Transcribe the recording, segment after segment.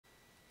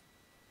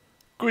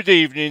Good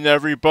evening,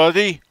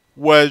 everybody.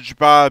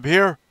 WedgeBob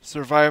here,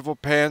 Survival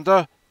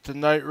Panda.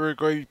 Tonight we're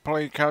going to be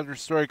playing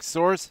Counter-Strike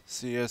Source,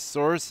 CS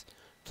Source.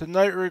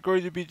 Tonight we're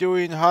going to be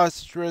doing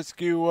hostage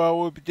rescue while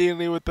we'll be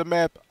dealing with the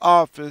map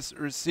Office,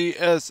 or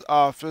CS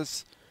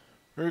Office.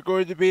 We're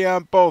going to be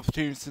on both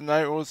teams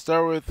tonight. We'll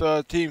start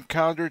with Team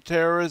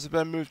Counter-Terrorist,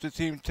 then move to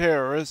Team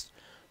Terrorist.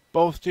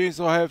 Both teams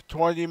will have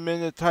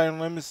 20-minute time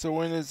limits to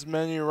win as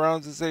many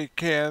rounds as they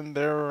can.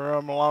 They're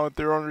along with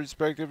their own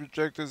respective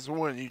objectives to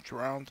win each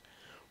round.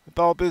 With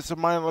all this in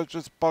mind, let's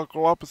just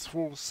buckle up. It's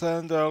full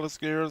send. Let's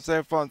get here. Let's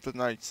have fun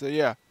tonight. So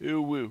yeah,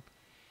 ooh woo.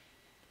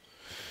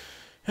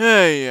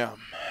 Hey,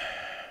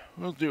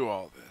 we'll do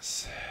all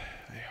this.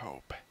 I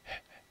hope.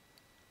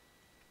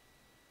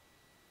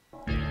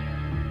 Yeah,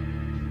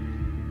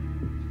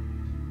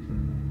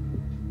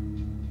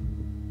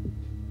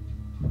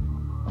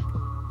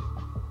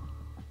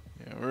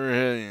 we're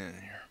heading in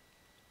here.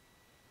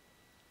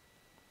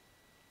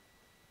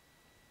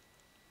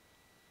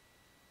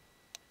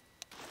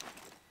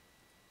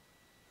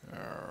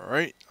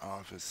 Alright,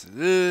 office it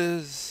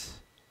is.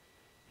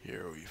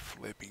 Here we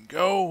flip and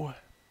go.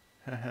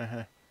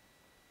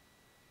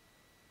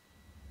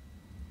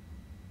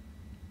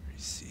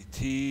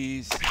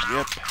 CTs,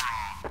 yep.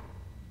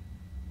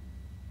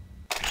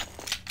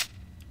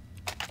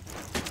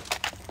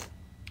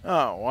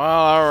 Oh, well,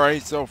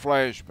 alright, so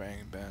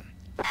flashbang then.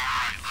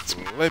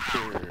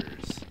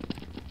 Flippers.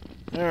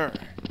 Alright.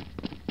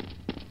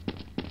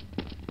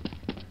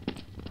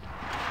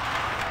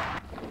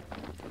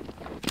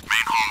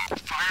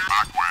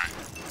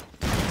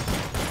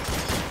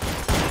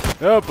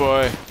 Oh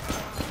boy.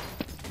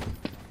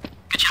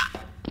 Good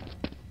job.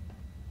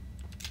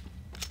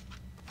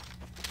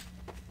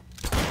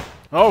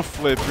 Oh,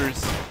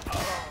 flippers.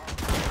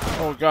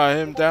 Oh, got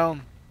him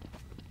down.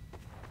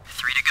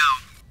 3 to go.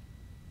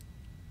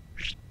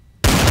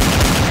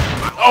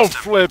 Oh,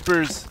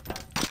 flippers.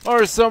 Oh,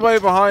 there's somebody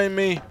behind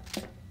me.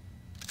 2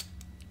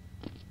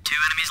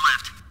 enemies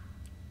left.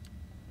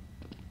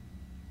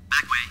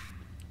 Back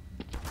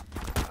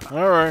way.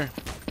 Alright.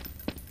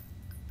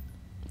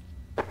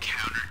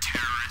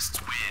 Counter-terrorists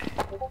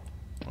win.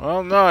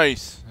 Well,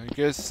 nice. I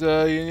guess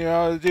you knew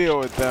how to deal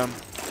with them.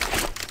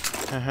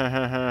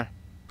 Alright.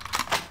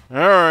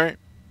 Alright,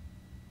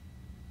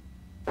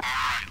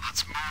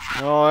 let's move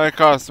it. Well, that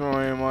cost me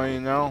money,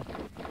 you know.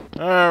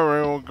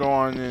 Alright, we'll go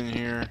on in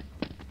here.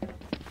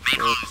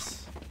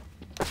 Oops.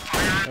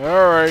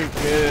 Alright,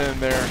 get in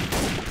there.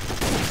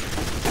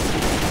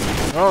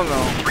 Oh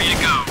no. 3 to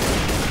go.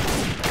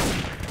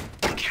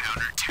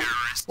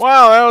 Counter-terrorists.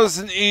 Wow, that was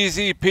an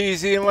easy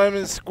peasy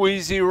lemon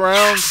squeezy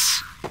round. Yes.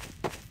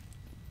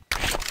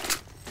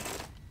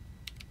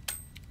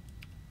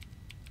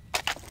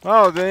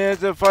 Oh, they had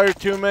to fire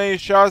too many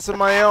shots of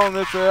my own,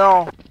 if at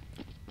all.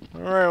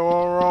 Alright,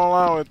 we'll roll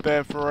out with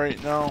that for right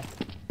now.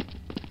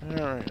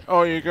 Alright.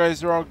 Oh, you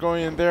guys are all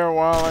going in there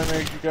while I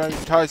make you guys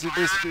toss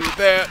this do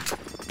that.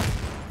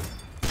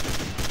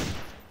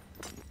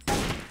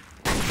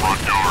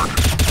 Front yard.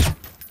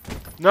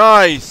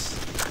 Nice!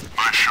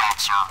 Nice shot,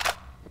 sir.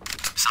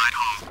 Side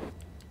hall.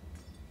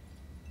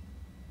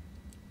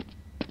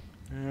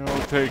 Yeah,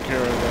 we'll take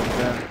care of them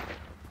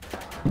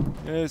then.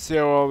 Let's see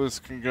how well this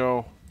can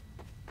go.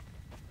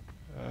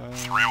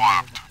 3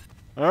 left.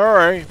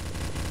 Alright.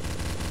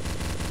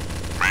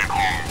 Main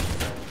hall.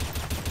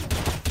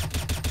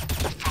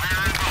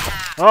 Fire in the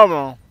hole. Oh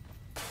no.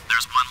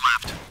 There's 1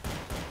 left.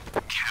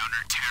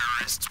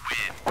 Counter-terrorists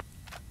win.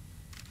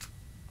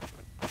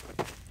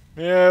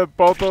 Yeah,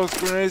 both those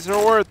grenades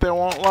are worth it,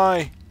 won't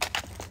lie.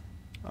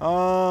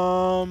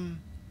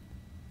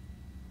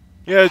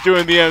 Yeah,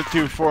 doing the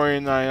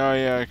M249. Oh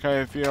yeah, I kind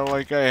of feel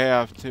like I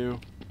have to.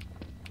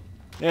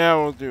 Yeah,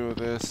 we'll do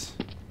this.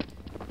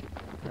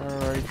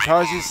 Alright,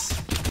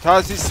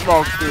 Tazi's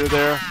smoke through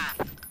there.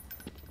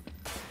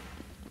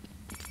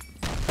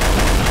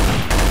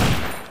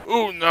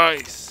 Ooh,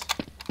 nice.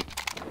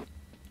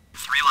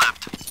 3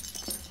 left.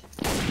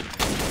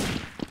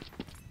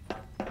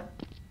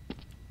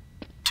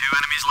 2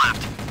 enemies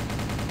left.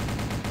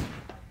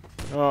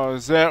 Oh,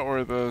 is that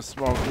where the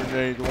smoke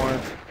grenade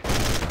went?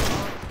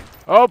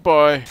 Oh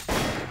boy.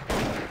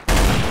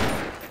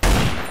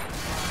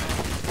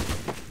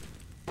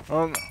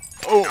 Oh no.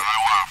 Oh. Guy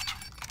left.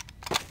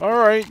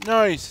 Alright,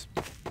 nice.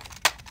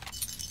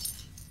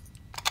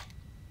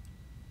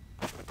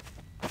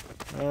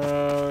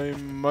 He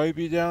might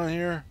be down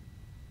here.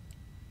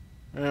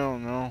 I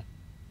don't know.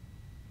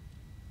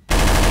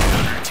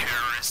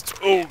 Counter-terrorists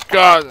Oh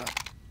god.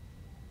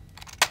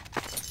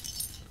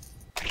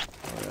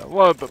 I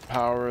love the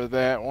power of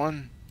that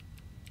one.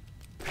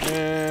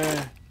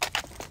 Eh.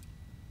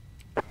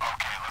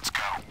 Okay, let's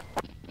go.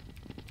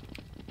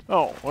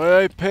 Oh, what did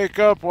I pick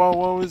up? Well,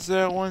 what was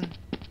that one?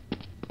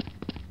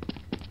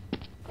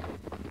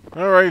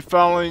 Alright,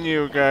 following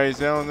you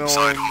guys. I don't know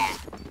Side what.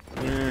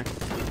 hall.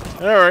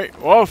 Alright,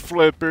 well,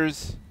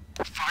 flippers.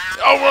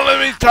 Fire. Oh, well, let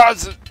me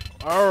toss it.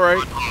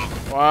 Alright.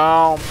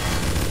 Wow.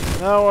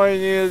 Not what I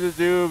needed to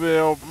do, but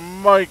it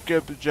might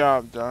get the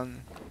job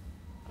done.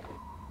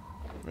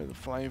 Where the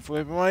flying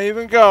flip am I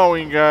even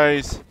going,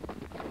 guys?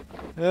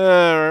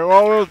 Alright,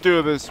 well, we'll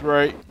do this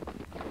right.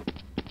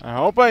 I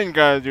hope I ain't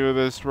gotta do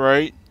this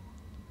right.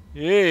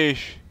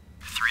 Yeesh.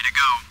 3 to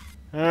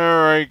go.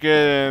 Alright,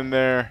 get in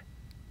there.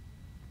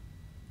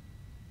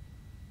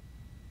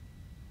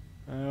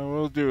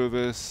 We'll do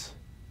this.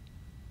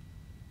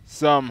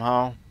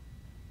 Somehow.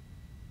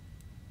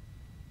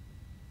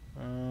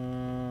 Take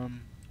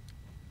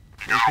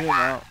him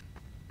out.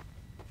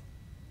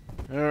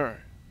 Alright.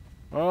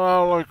 Well,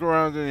 I'll look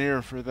around in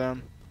here for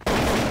them.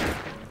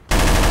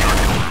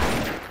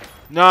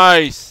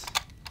 Nice!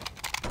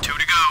 2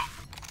 to go.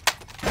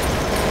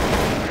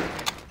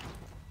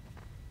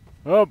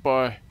 Oh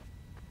boy.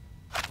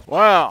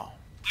 Wow.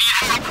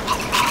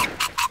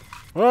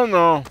 Oh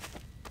no.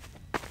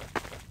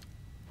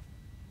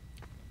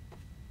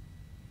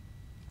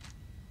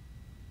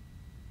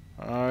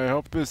 I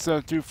hope this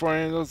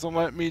M240 doesn't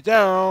let me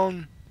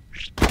down.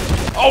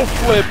 Oh,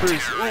 flippers!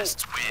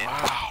 Terrorists win.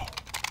 Wow.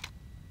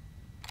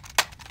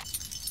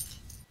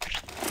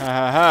 Ha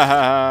ha ha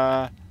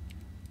ha.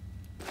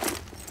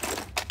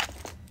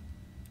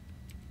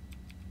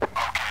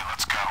 Okay,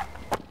 let's go.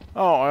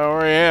 Oh, I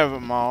already have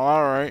them all.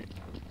 Alright.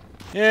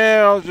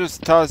 Yeah, I'll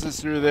just toss this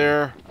through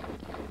there.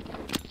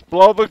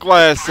 Blow the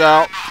glass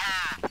out.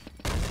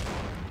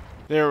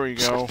 There we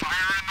go.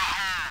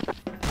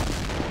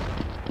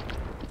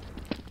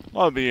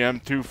 Love the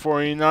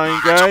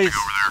M249, guys. Over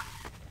there.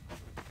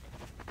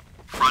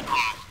 Front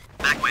wall.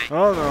 Back way.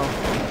 Oh no.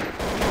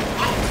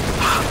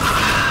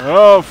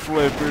 Oh,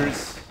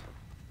 flippers.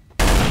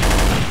 3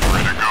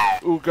 to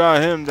go. Ooh,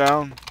 got him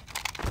down.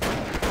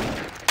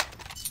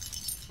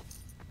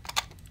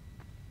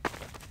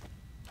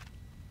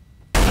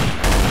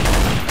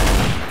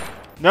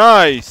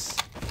 Nice.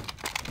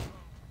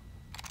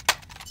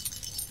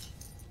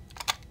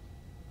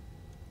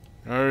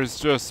 There's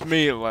just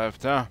me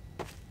left, huh?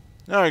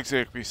 Not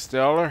exactly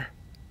stellar.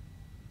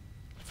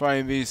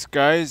 Find these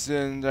guys,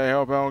 and I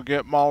hope I don't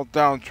get mauled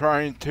down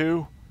trying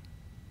to.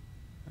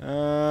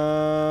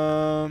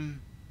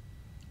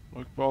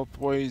 Look both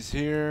ways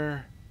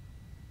here.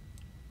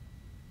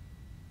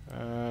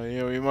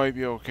 Yeah, we might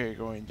be okay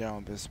going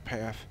down this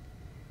path.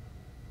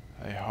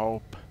 I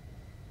hope.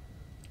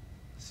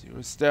 See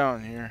what's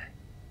down here.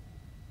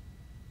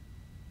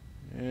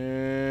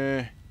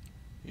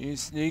 You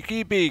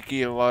sneaky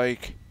beaky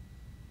like.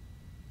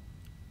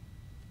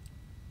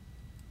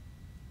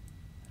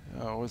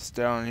 Oh, what's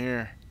down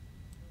here?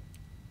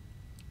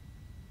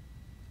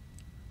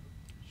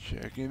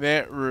 Checking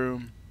that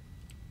room.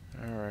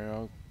 Alright,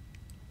 I'll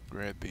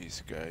grab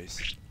these guys.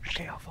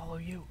 Okay, I'll follow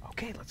you.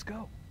 Okay, let's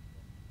go.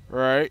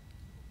 Right.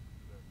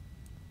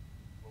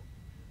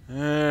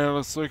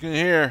 Let's look in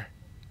here.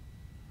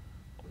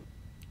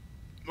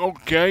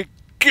 Okay,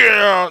 get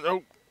out!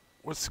 Oh,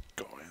 what's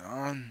going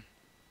on?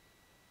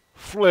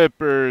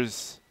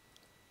 Flippers.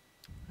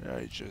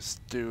 I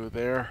just do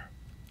there.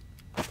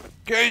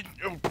 Okay.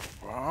 Oh,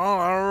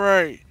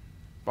 alright.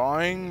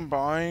 Buying,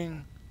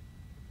 buying.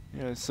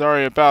 Yeah,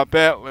 sorry about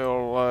that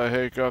little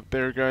hiccup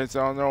there, guys.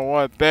 I don't know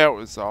what that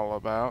was all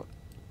about.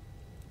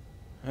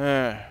 We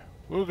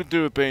can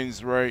do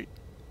things right.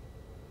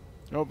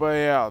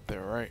 Nobody out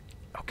there, right?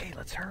 Okay,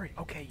 let's hurry.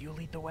 Okay, you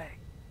lead the way.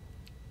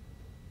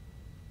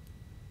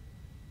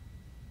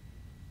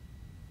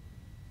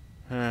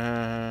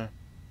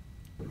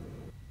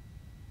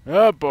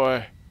 Oh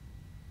boy.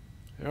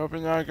 I hope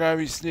you're not gonna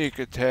be sneak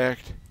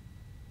attacked.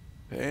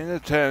 Paying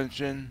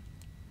attention.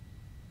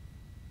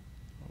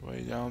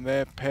 Way down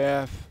that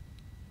path.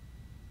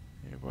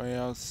 Anybody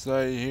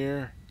outside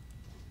here?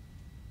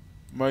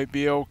 Might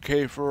be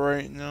okay for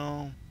right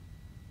now.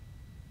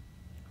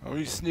 I'll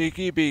be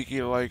sneaky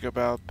beaky like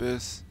about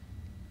this.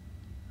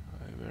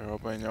 I better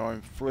hope I know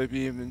I'm flippy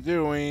even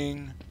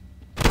doing.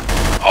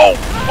 Oh!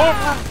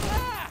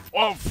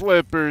 Oh,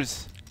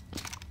 flippers!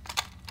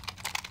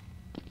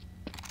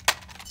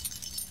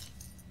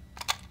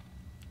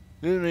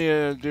 Didn't mean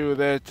to do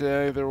that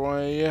to either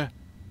one of you.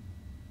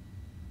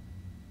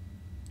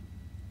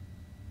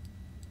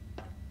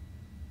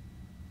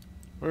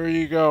 Where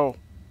you go?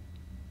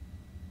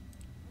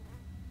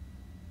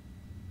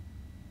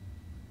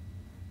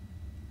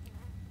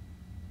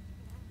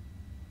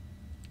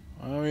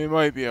 Well, we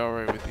might be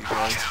alright with you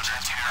guys.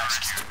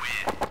 Terrorists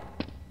win.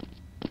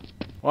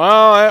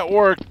 Well, that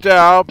worked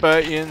out,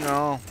 but you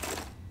know.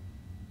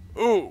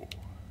 Ooh.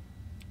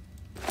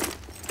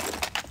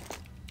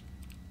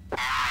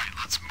 Alright,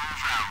 let's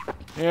move out.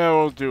 Yeah,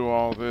 we'll do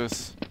all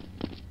this.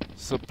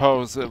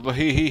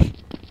 Supposedly.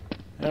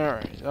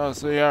 Alright, oh,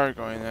 so you are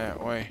going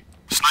that way.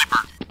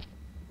 Sniper.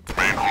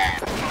 Main hall.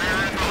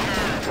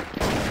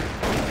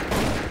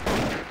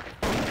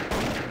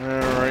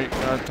 Alright,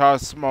 gotta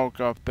toss smoke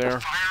up there.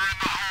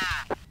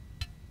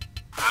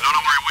 I don't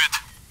know where it went.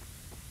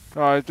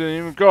 Oh, it didn't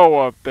even go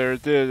up there,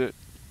 did it?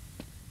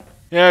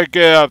 Yeah,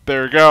 get up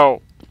there,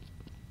 go.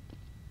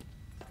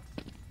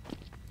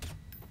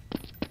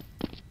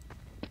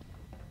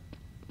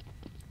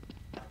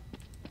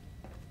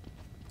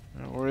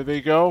 Where'd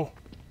they go?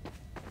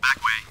 Back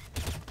way.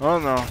 Oh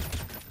no.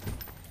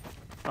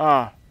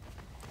 Ah,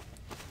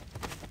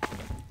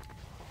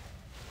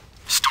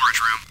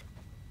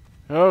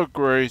 Oh,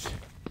 great.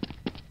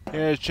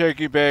 Yeah, check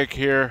you back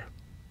here.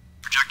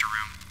 Projector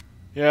room.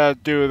 Yeah,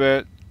 do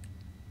that.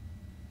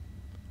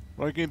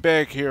 Looking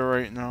back here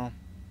right now.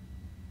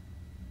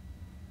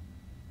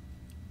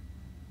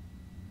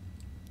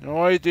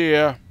 No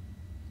idea.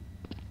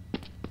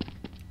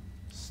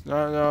 It's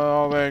not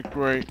all that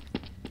great.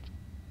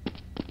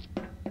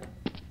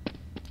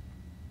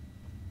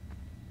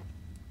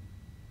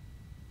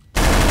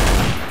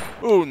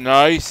 Ooh,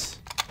 nice.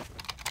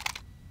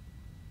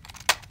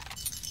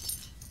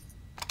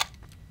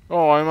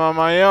 Oh, I'm on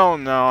my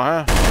own now,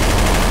 huh?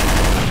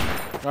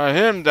 Got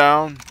him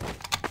down.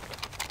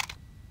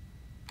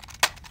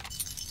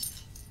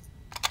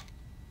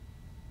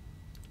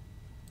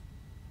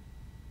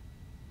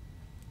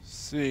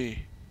 See.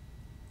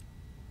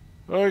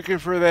 Looking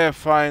for that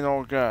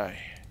final guy.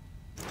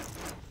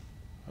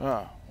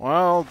 Oh,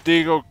 well,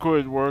 Deagle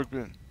could work,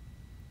 but...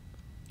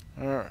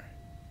 Alright.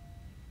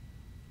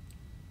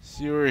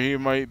 See where he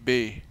might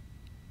be.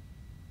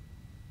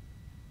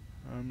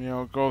 I mean,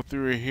 I'll go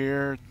through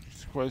here.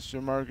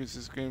 Question mark, is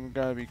this game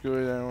gotta be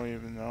good? I don't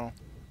even know.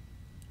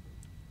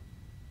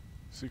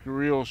 It's like a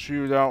real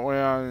shootout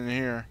way on in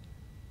here.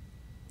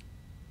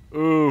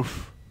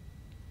 Oof.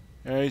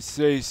 I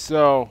say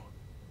so.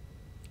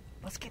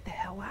 Let's get the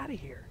hell out of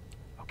here.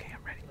 Okay,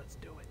 I'm ready. Let's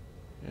do it.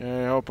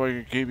 Yeah, I hope I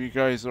can keep you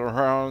guys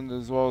around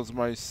as well as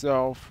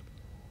myself.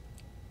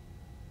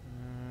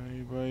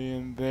 Anybody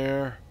in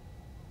there?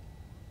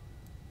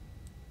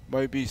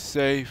 Might be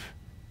safe.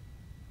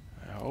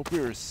 I hope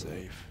you're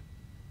safe.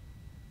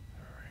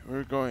 Alright,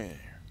 we're going in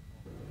here.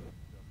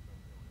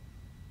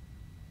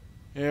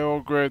 Yeah,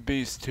 we'll grab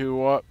these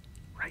two up.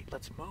 Right,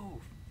 let's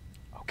move.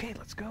 Okay,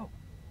 let's go.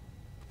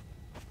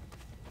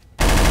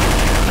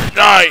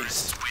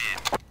 Nice!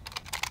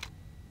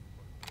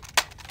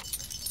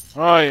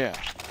 Oh yeah.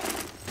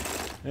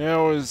 It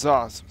was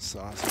awesome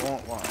sauce, I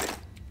won't lie.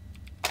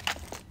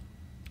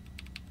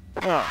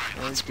 Oh,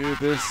 let's do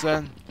this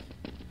then.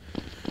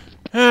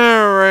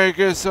 Alright,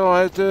 guess I'll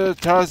have to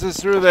toss this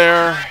through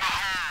there.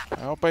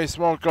 I hope I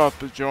smoke up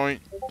the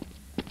joint.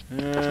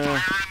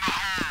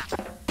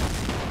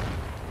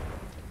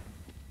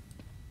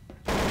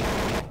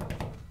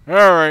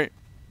 Alright.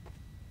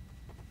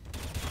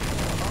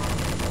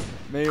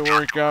 May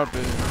work out,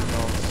 but who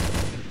knows.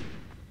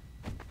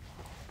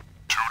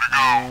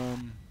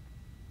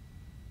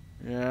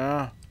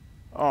 Yeah.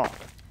 Oh,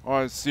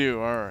 it's you,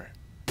 alright.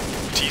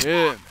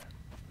 Yeah.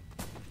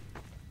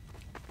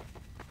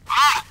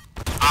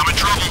 I'm in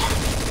trouble.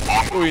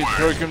 Oh, you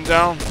took him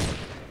down?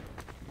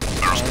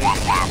 There's one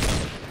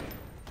left.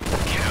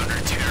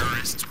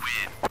 Counter-terrorists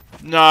win.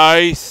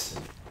 Nice.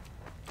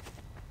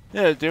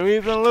 Yeah, do we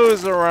even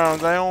lose a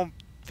round? I don't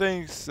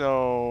think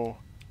so.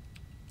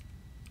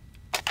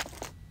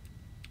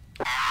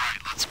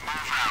 Alright, let's move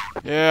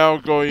out. Yeah, I'll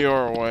go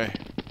your way.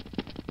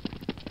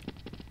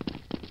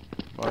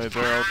 5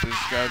 barrels, this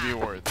gotta be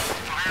worth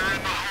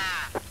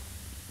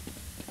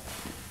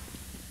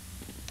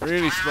it.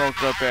 Really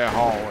smoked up that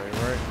hallway,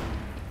 right?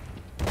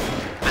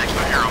 Next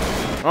I hear him.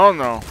 Oh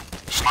no.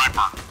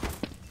 Sniper.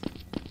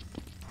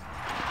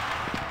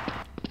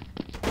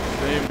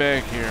 Staying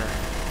back here.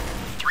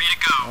 3 to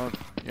go. Oh,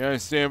 yeah,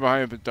 stand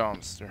behind the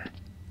dumpster.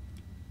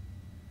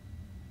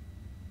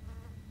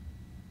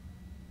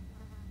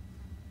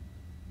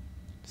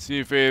 See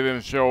if any of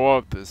them show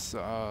up this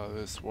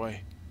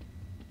way.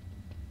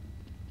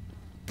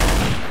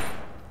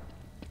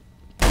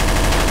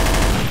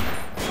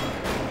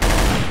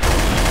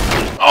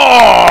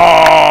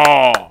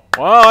 Oh!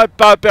 Well, I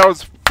thought that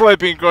was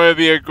flipping going to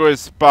be a good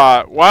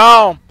spot.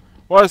 Well,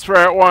 was for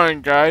that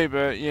one guy,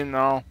 but you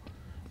know.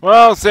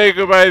 Well, say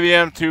goodbye to the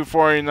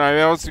M249.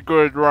 That was a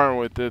good run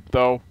with it,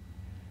 though.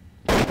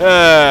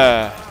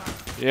 Yeah,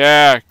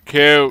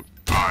 cute.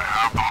 I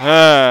have them.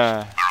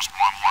 There's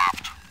one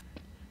left.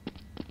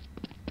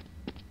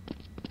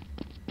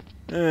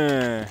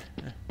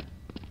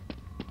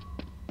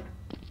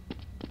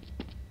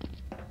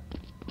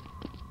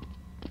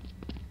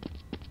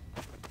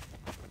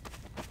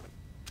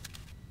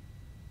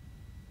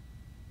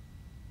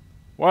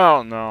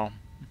 Well, no.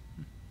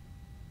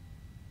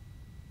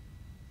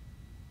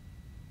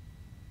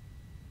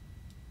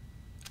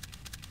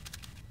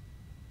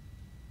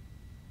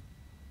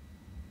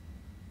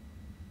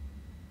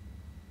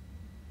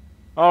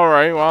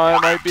 Alright, well,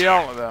 that might be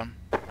all of them.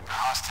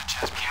 Hostage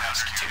has been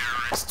rescued.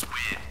 Terrorists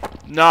win.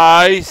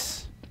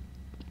 Nice.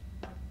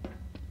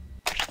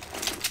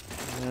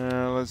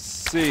 Let's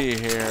see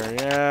here.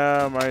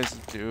 Yeah, might as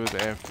well do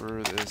that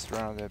for this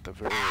round at the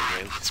very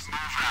least. Let's move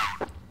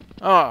out.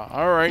 Oh,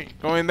 alright.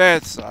 Going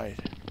that side.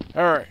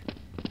 Alright.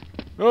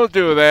 We'll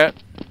do that.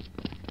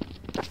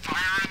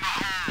 Fire in the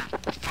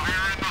hole.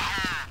 Fire in the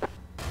hole.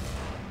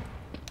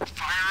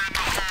 Fire in the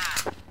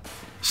hole.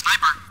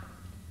 Sniper.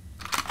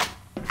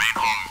 Main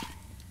hole.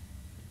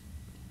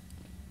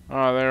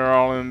 Oh, they're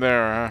all in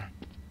there, huh?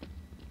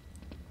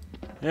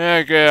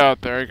 Yeah, get out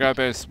there. I got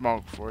that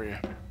smoke for you.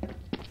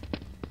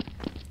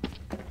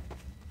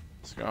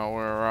 It's gonna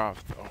wear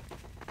off, though.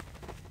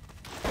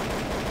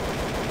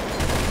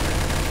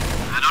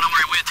 I don't know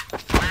where he went.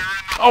 Fire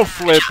in the Oh,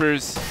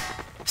 flippers.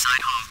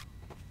 Side home.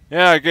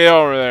 Yeah, get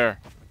over there.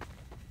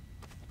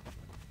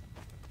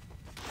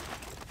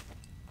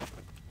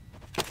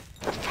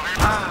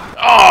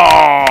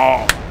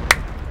 Oh!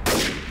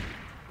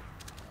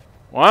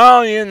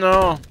 Well, you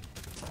know.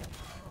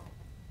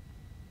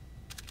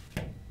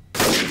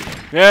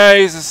 Yeah,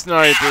 he's a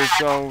sniper,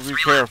 so be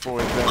careful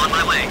with him. On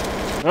my way.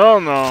 Oh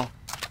no.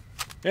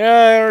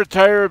 Yeah, they're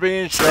tired of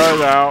being shut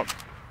out.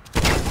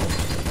 2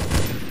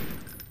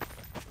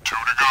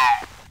 to go.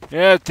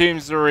 Yeah,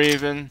 teams are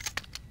even.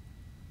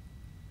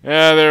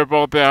 Yeah, they're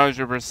both at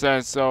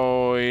 100%,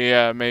 so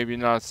yeah, maybe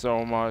not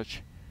so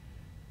much.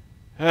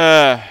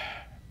 Joy.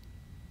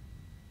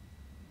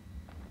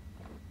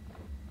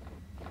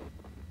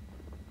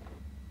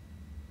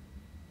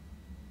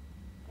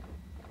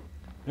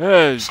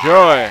 There's 1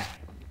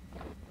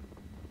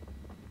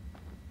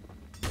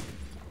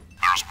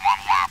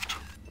 left.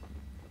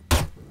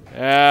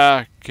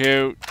 Yeah,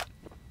 cute.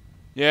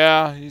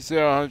 Yeah, he's at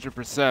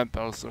 100%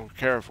 though, so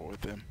careful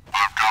with him.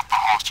 I've got the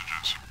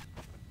hostages.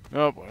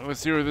 Oh boy, let's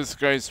see where this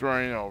guy's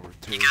running over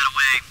to. You got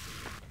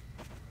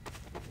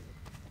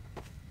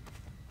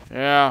away.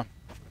 Yeah,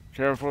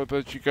 careful with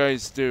what you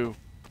guys do.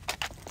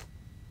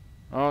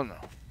 Oh no.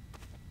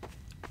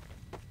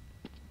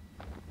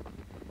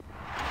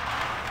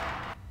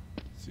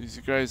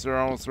 These guys are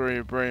almost ready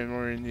to bring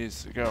where he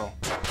needs to go.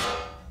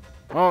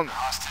 Oh no.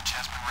 Hostage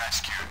has been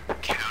rescued.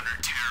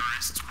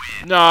 Counter-terrorists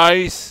win.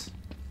 Nice.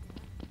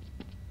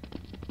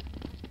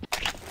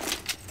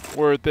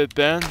 Worth it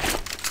then.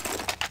 Okay,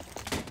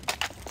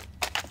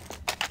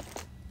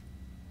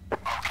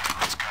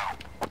 let's go.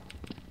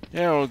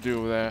 Yeah, we'll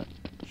do that.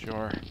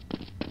 Sure.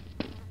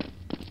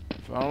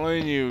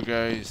 Following you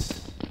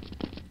guys.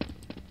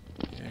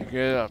 Yeah,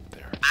 get up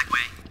there. Back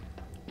way.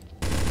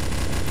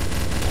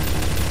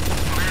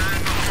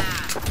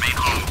 Main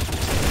home.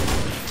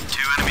 2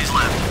 enemies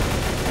left.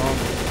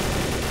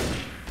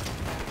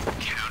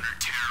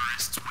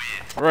 Counter-terrorists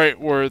win. Right,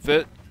 worth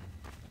it.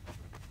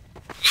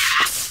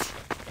 Yes!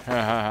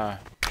 Hahaha.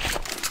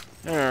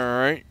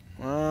 Alright.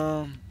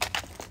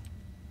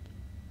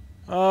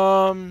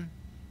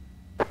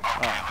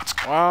 Okay, let's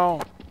go.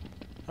 Well,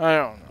 I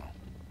don't know.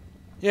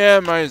 Yeah,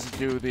 might as well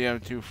do the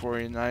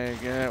M249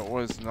 again. It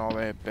wasn't all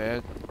that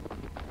bad.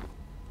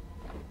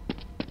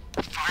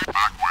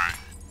 Back way.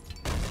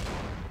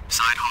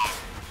 Side home.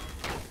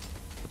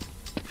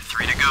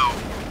 3 to go.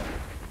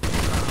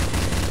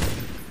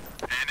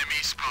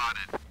 Enemy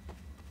spotted.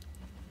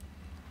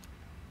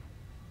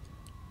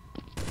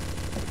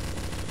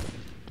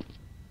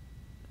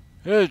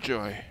 Good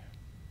joy.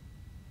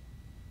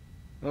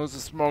 Those are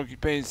smoky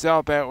paints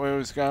out that way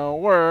was gonna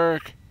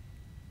work.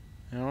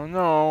 I don't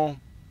know.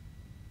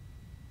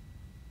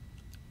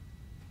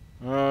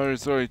 Oh,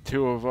 there's only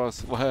 2 of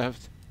us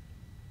left.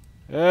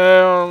 I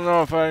don't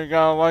know if I'm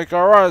gonna like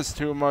our odds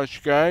too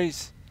much,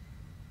 guys.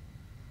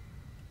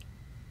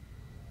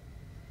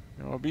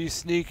 I'll be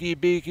sneaky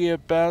beaky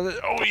about it.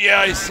 Oh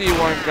yeah, I see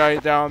one guy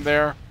down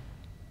there.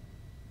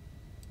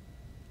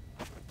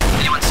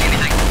 Anyone see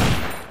anything?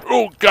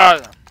 Oh,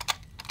 got him.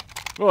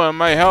 Oh, and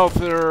my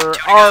health or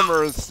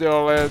armor is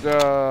still at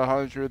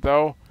 100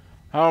 though.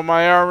 How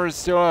my armor is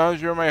still at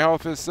 100, my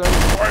health is 7.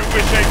 I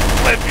wish I could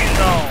flip you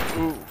now.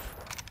 Oof.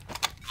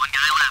 1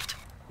 guy left.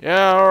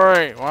 Yeah,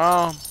 alright.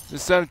 Well,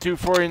 this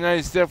M249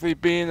 is definitely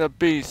being a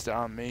beast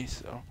on me,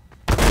 so.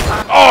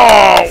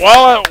 Oh,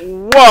 well, it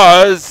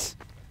was.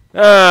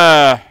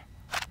 Yeah,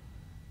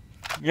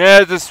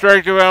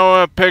 distracted when I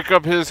want to pick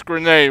up his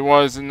grenade,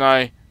 wasn't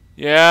I?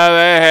 Yeah,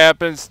 that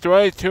happens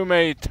too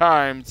many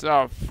times.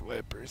 Oh,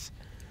 flippers.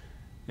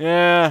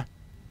 Yeah.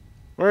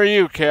 Where are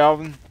you,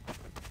 Calvin?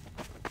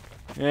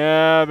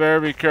 Yeah,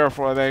 better be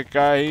careful of that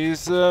guy.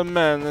 He's a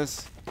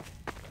menace.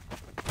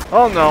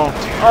 Oh, no.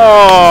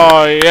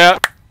 Oh,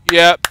 yep.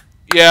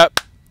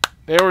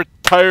 They were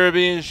tired of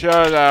being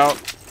shut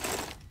out.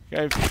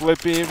 Guy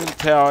Flippy even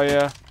tell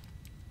ya.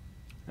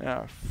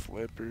 Ah,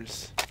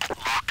 flippers.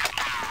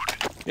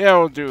 Yeah,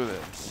 we'll do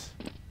this.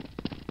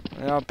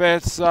 Now,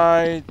 bad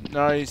side,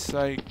 nice,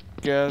 I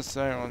guess.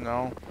 I don't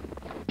know.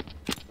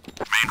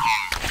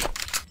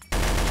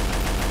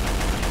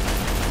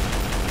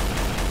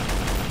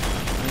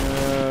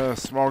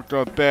 Smoked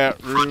up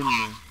that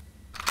room.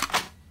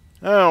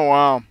 Oh,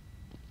 wow.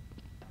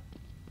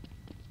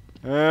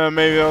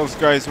 Maybe those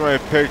guys might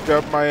have picked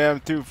up my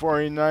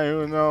M249,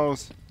 who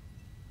knows?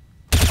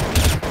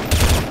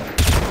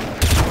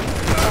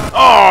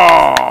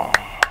 Oh!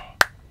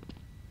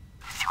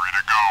 3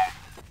 to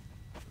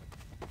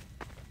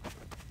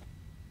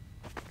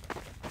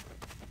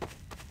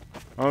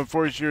go.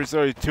 Unfortunately, there's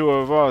only 2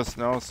 of us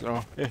now,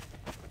 so.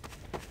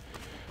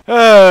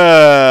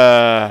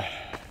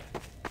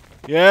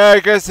 Yeah, I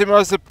guess he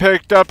must have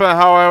picked up on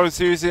how I was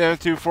using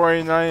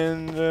M249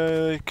 in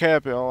the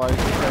Capitol. I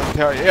can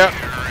tell you. Yep,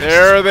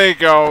 there they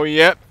go.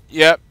 Yep.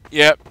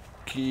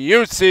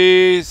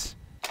 Cutesies.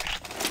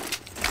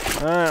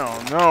 I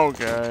don't know,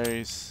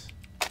 guys.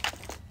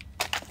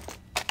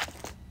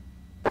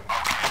 Okay,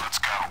 let's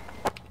go.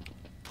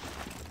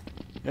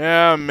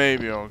 Yeah,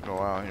 maybe I'll go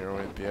out here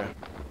with you.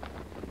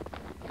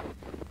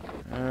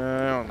 I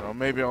don't know.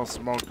 Maybe I'll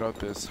smoke out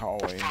this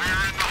hallway.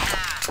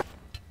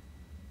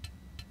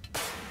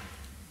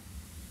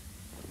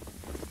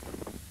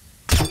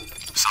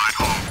 Side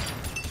hall.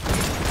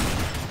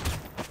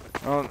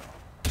 Oh no.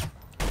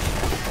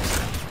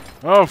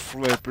 Oh,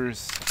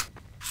 flippers.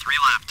 3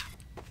 left.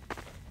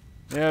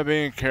 Yeah,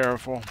 being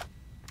careful.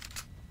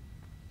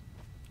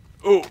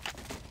 Ooh.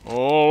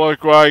 Oh,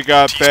 look what I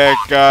got back,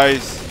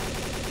 guys.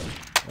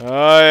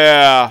 Oh,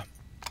 yeah.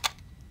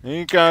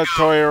 Ain't gonna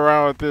toy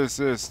around with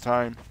this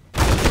time.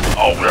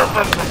 Oh,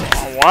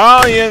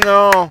 well, you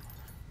know.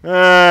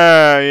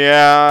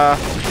 Yeah.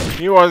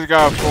 He wasn't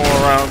gonna fool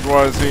around,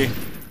 was he?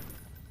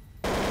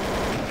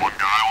 1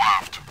 guy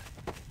left.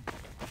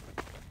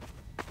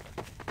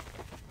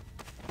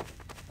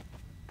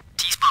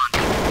 T-spawn.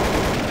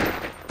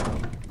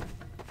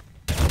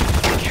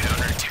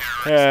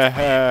 Counter-terrorist.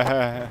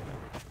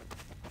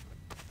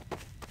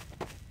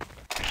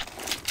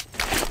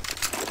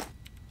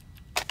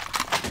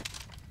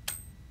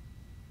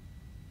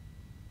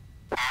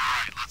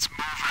 Alright, let's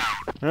move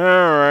out.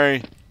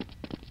 Alright.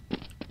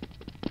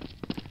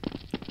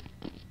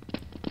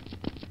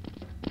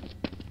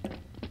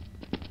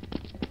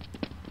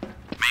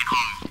 Main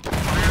hall.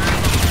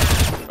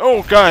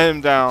 Oh, got him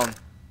down. 3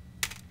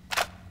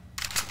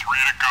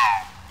 to go.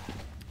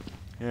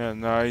 Yeah,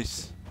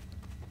 nice.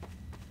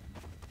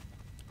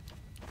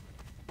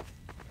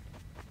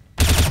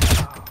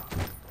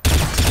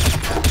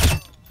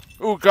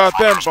 Ooh, got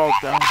them both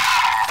down.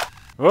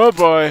 Oh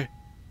boy.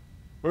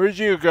 Where'd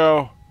you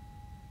go?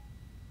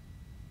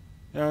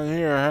 Down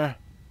here, huh?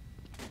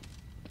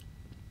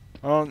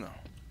 Oh no.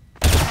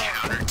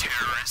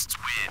 Counter-terrorists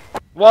win.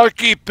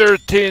 Lucky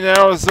 13.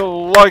 That was a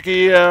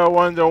lucky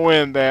one to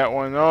win that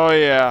one. Oh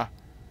yeah.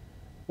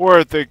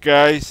 Worth it,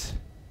 guys.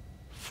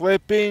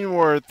 Flipping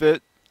worth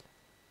it.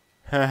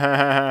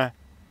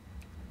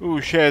 Ooh,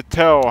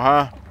 Chateau,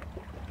 huh?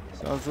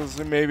 Sounds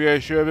like maybe I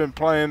should have been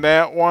playing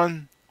that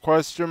one.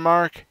 Question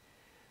mark.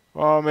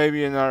 Well,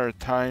 maybe another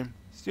time.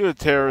 Let's do a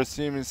terrorist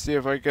team and see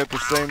if I get the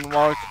same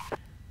luck.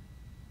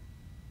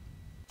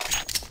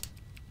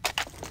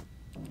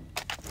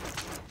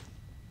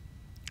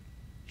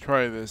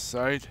 Try this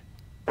side.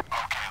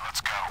 Okay,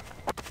 let's go.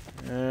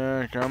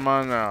 Yeah, come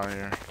on out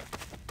here.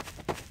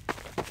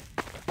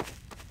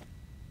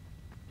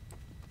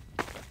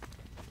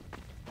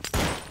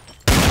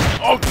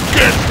 Oh,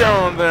 get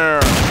down there!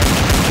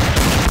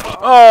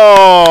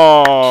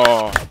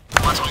 Oh!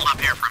 Let's hold up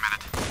here for a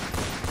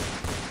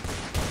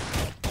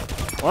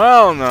minute.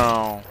 Well,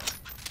 no.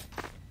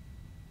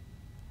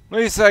 At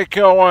least I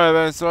killed one of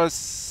them, so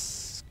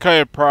it's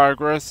kind of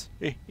progress.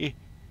 I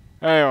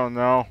don't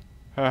know.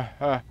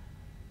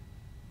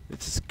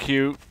 It's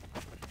cute.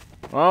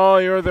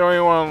 Well, you're the only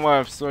one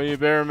left, so you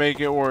better make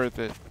it worth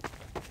it.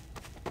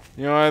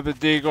 You don't have the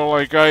deagle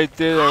like I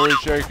did. I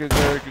wish I could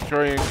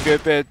try and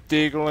get that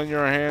deagle in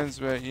your hands,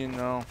 but you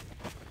know.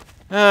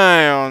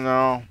 I don't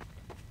know.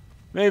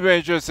 Maybe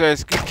I just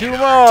asking too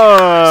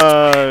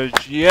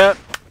much. Yep.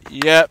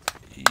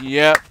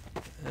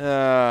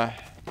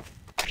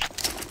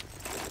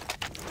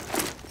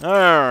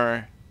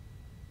 Alright.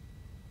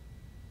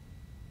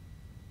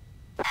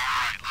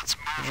 Let's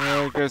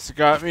move I guess it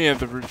got me at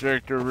the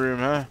projector room,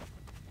 huh?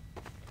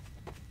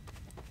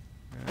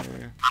 I'm gonna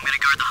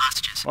guard the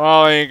hostages.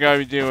 Well, I ain't gotta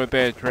be dealing with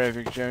that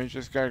traffic jam. You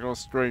just gotta go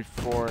straight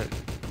for it.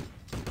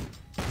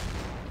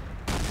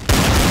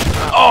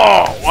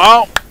 Oh,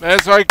 well,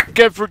 that's what I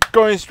get for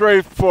going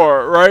straight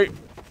for it, right?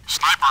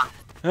 Sniper.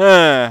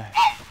 Huh.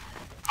 Whoa.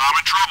 I'm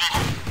in trouble.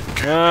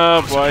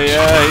 Oh boy,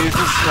 yeah, he's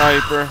a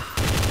sniper.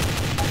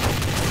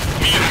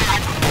 Need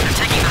help. They're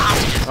taking the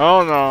hostages.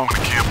 Oh no.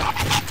 Camp.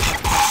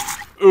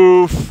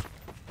 Oof.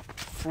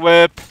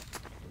 Flip.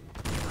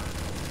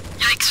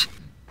 Yikes.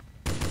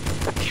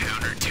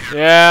 Counter-terrorist.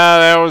 Yeah,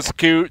 that was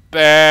cute.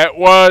 That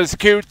was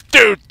cute.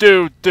 Do.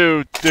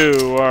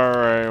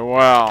 Alright,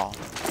 well.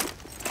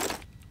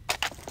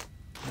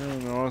 I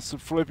don't know, what's the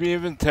Flippy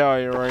even tell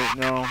you right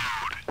now?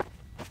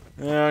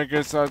 Yeah, I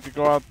guess I have to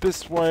go out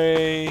this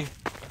way.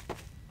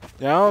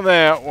 Down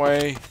that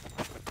way.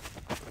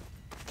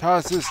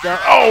 Toss this down.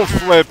 Oh,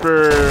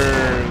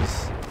 flippers!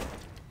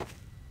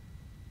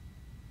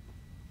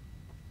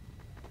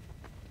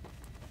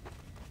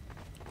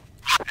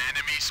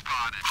 Enemy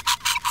spotted.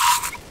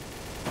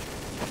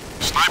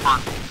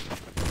 Sniper.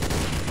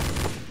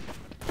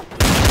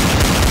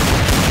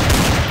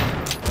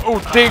 Oh,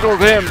 dingled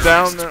him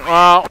down there.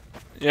 Well,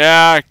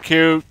 yeah,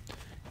 cute.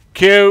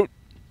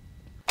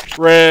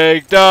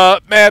 Rigged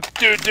up map.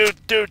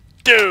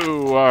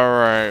 Do.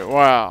 Alright,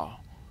 wow.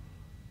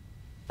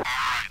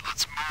 Alright,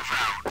 let's move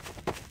out.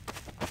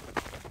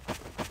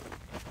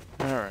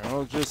 Alright,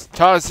 we'll just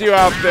toss you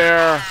out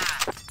there.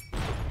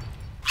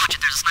 Watch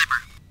it, there's a sniper.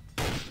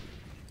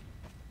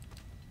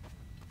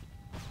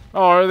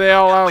 Oh, are they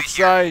all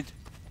outside?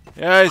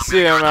 Yeah, I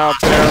see them out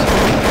there.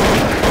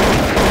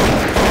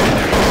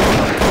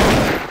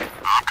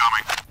 I'm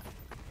coming.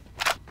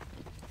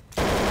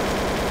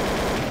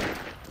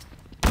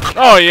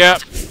 Oh,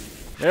 yep.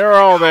 They're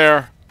all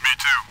there. Me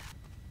too.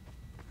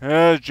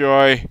 Oh,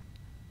 joy.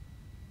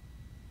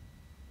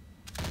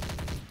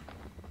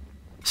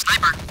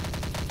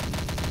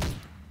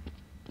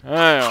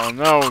 I don't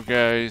know,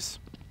 guys.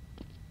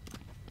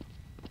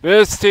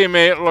 This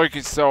teammate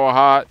looking so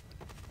hot.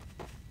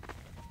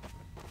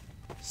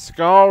 It's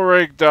all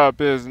rigged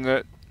up, isn't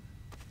it?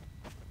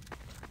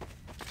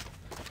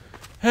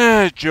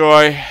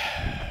 Joy.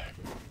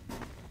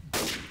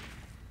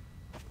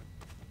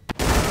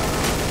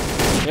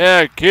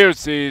 Yeah,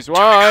 cutesies.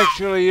 Well,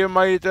 actually, you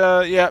might,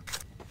 yep.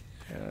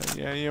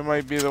 Yeah, you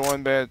might be the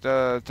one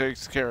that,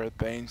 takes care of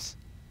things.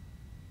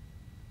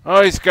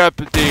 Oh, he's got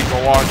the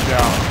deagle. Watch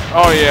out.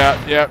 Oh,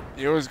 yeah, yep.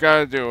 He was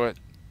gonna do it.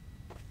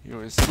 He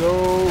was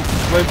so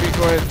flippy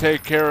going to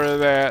take care of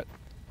that.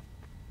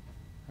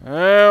 I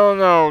don't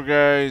know,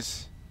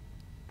 guys.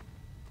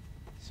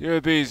 See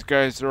what these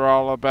guys are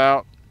all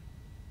about.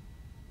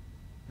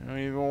 I don't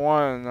even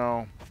want to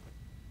know.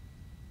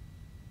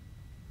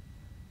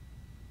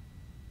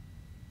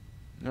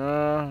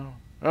 No.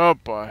 Oh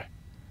boy.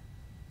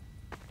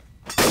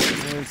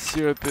 Let's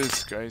see what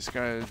this guy's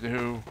gonna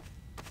do.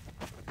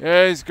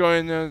 Yeah, he's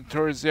going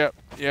towards, yep.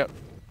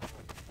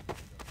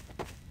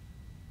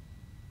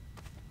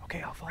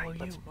 Okay, I'll follow you.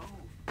 Let's move.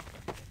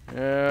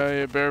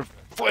 Yeah, you better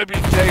flippy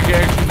take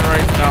action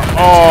right now.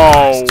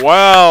 Oh,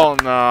 well,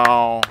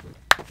 no.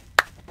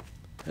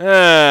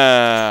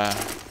 Yeah,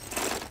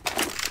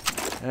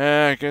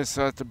 I guess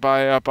I have to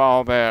buy up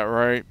all that,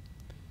 right?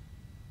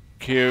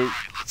 Cute.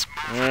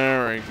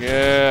 Alright,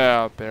 get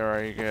out there,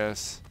 I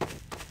guess.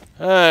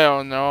 I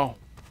don't know.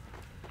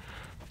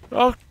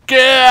 Oh,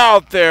 get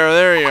out there.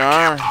 There you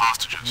are.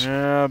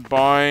 Yeah,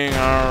 buying.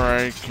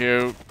 Alright,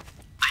 cute.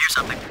 Here's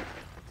something.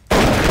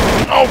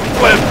 Oh,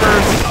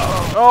 flippers.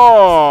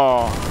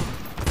 Oh.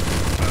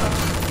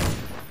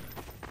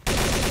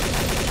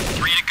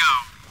 3 to go.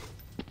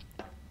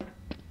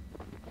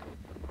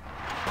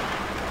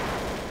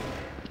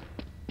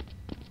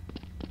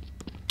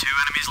 2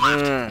 enemies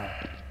left.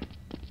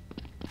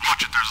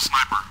 Watch it, there's a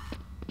sniper.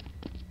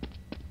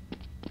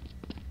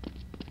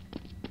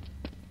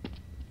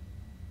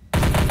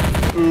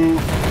 Ooh.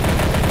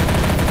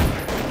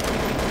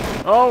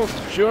 Oh,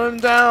 shoot him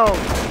down.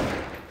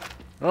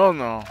 Oh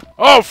no.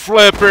 Oh,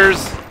 flippers.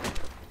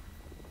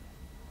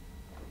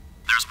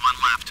 There's 1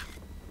 left.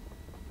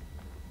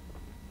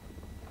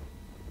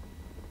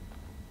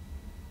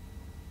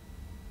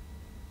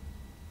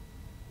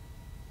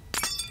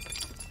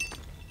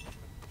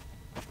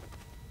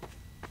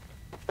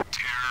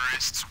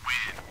 Terrorists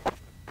win.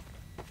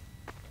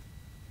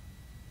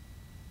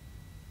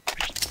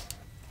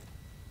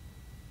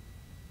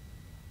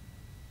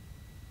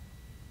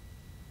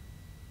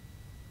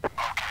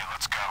 Okay,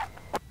 let's go.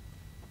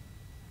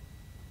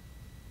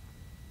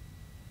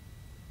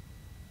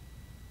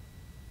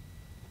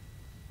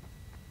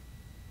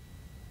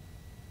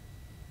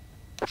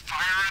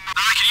 Fire in the...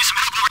 I can use some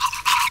help.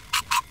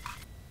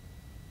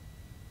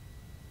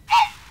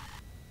 Whoa.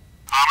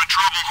 I'm in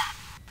trouble.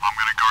 I'm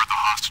gonna guard the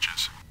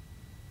hostages.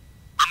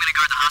 I'm gonna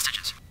guard the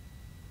hostages.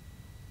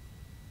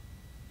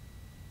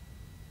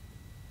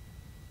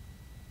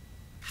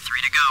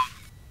 3 to go.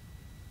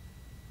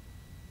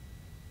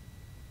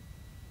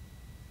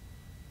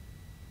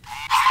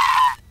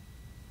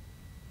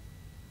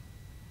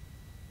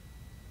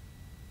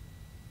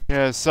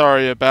 Yeah,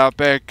 sorry about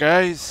that,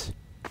 guys.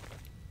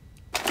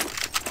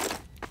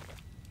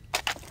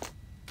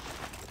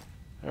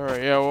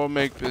 Alright, yeah, we'll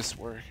make this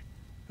work.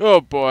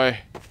 Oh boy.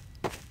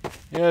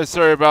 Yeah,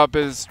 sorry about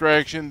the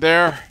distraction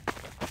there.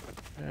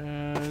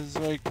 It's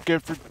like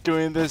good for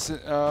doing this, Fire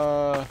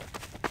in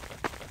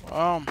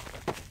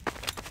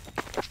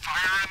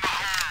the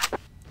hole.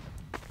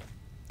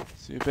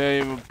 see if I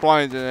even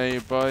blinded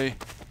anybody.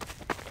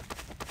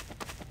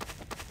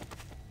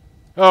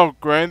 Oh,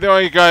 great, the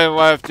only guy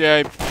left,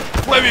 yeah.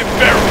 Let me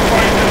bear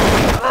find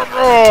it.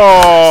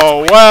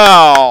 Oh,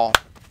 wow.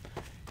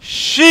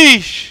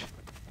 Sheesh.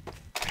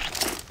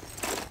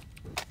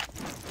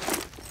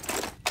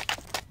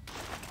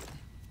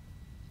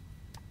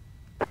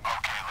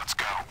 Okay, let's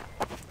go.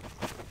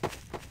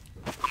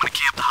 I'm gonna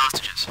camp the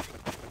hostages.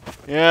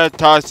 Yeah,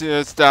 tossing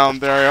this down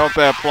there. I hope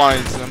that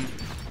blinds him.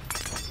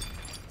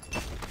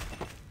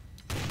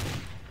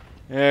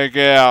 Yeah,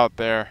 get out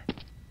there.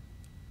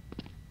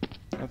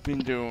 Nothing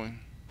doing.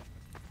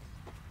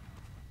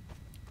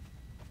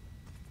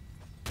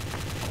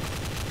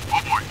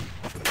 Oh boy.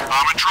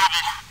 I'm in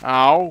trouble.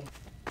 Ow.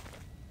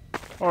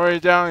 Already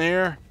down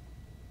here.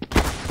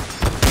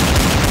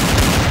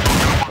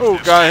 Oh,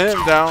 got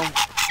him down.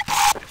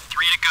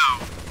 3 to go.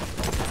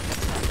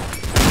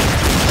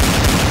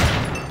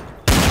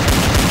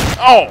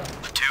 Oh!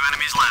 2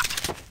 enemies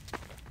left.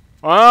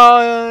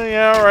 Well,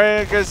 yeah, right.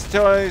 I guess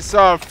until I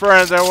saw a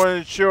friend, I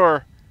wasn't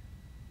sure.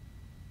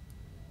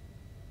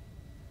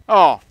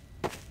 Oh.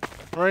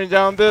 Running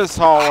down this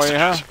hallway,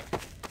 huh?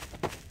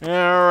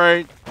 Yeah,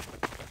 alright.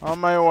 On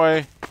my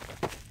way.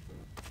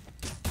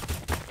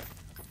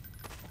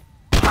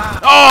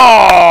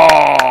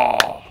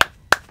 Oh!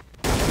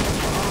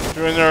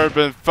 You've never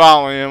been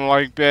following him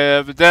like that,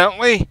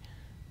 evidently.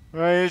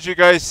 Right, did you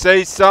guys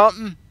say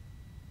something?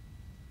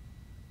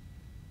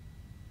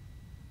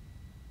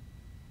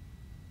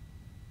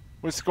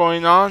 What's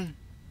going on?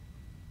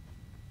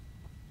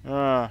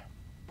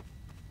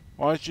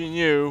 Watching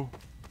you.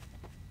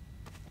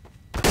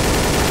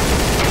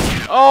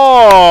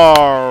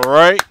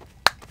 Alright.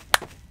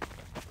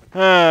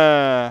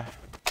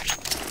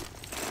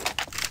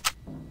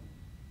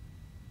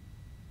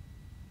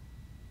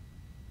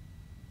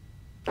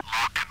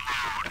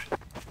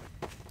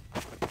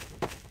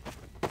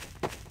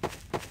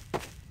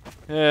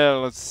 Yeah,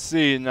 let's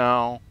see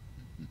now.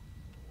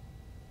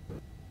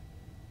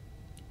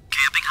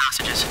 Camping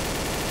hostages.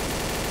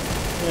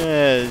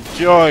 Yeah,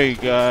 enjoy,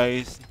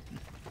 guys.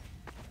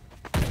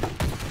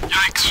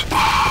 Yikes.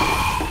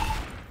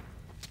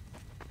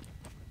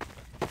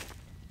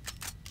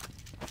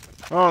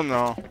 Oh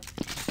no.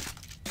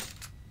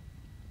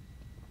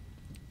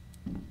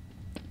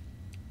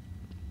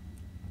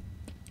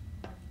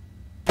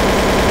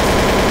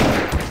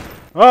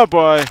 Oh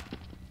boy.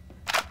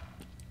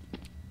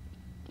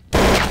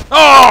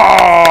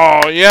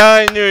 Oh! Yeah,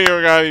 I knew you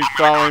were gonna be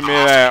following me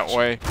that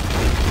way.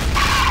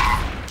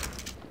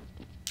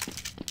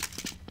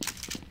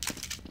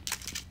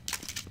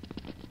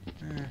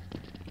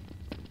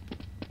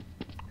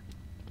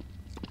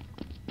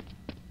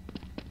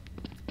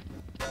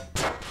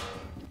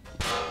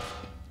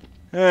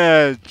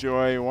 Yeah,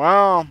 Joy,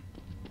 wow.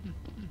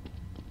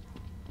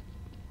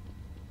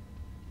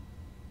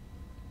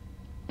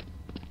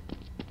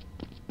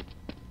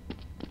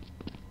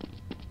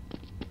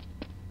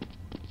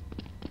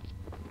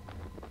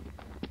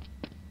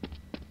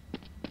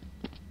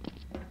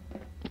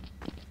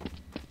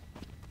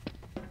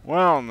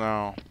 Well,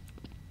 no.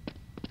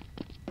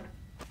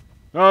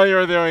 Oh,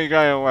 you're the only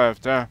guy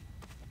left, huh?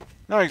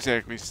 Not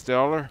exactly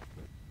stellar.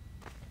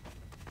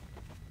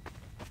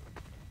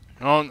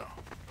 Oh, no.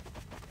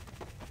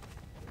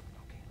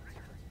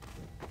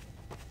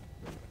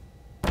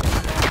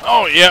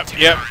 Oh, yep.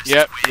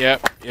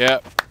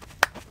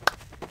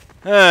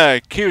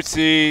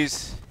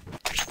 Cutesies.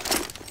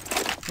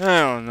 I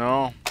don't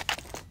know.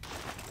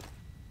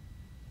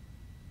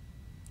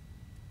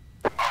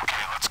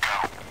 Okay, let's go.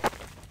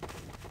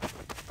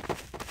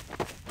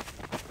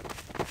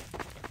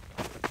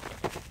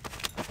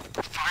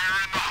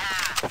 Fire in the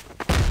hole.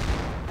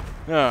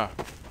 Yeah.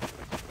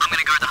 I'm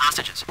gonna guard the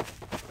hostages. I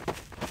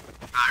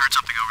heard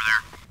something over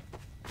there.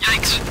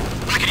 Yikes!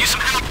 I could use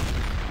some help.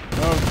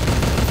 Oh,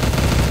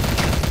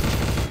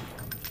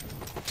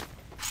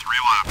 3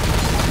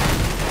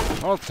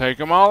 left. I'll take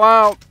them all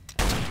out.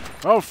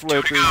 Oh, Two to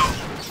flippers. go.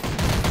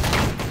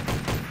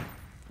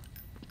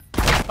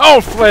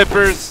 Oh,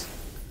 flippers.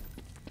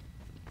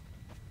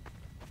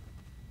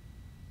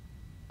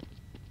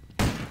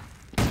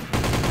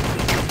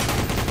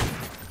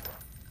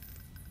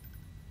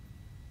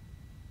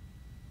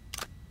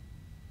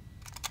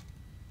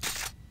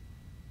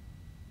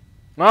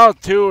 Well,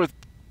 2 with,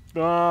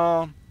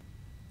 right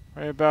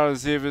about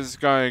as if it's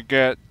gonna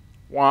get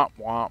womp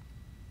womp.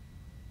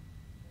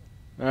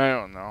 I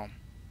don't know.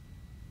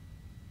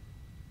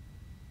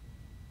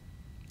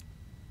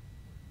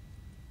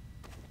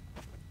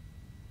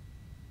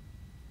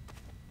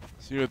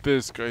 See what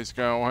this guy's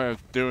gonna have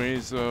to do.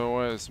 He's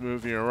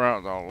moving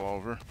around all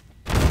over.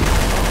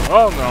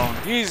 Oh no,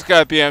 he's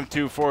got the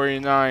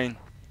M249.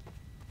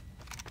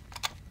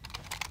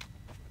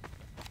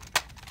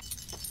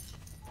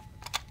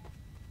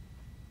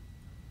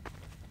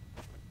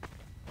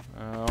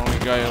 Only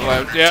guy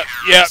left.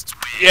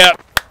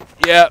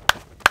 Yep.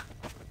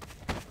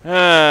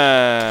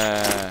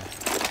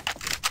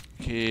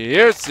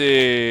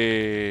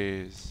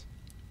 Kisses.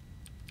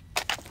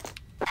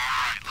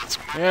 Alright, let's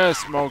move. Yeah,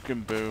 smoke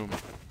and boom.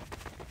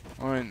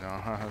 I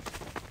know.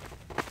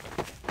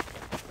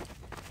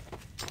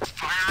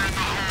 Fire in the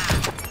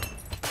hole.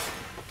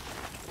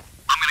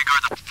 I'm gonna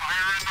guard the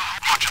fire in the hole.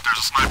 Watch it, there's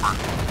a sniper.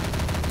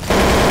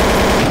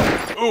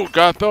 Ooh,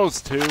 got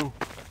those 2. 2 to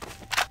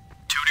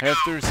Half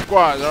go. their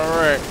squad,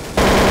 alright.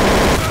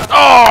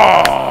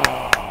 Oh!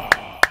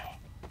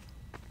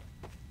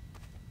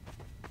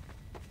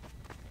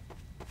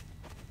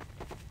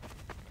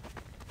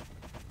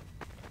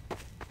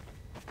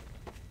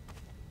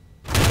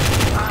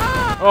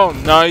 Oh,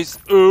 nice.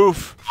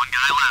 Oof. 1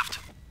 guy left.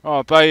 Oh,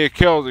 I thought you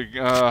killed the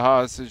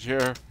hostage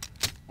here.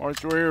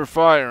 Watch where you're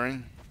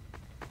firing.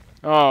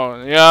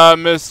 Oh, yeah,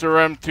 Mr.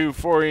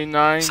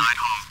 M249. Side home.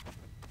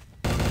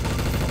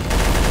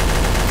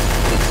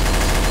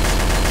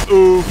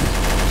 Oof.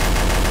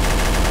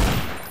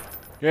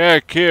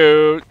 Yeah,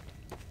 cute.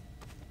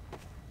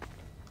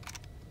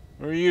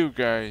 Where are you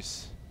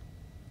guys?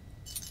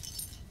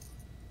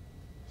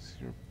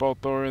 You're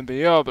both over in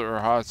the other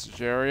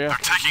hostage area. They're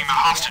taking the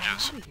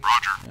hostages.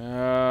 Roger.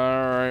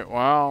 Alright,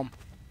 wow.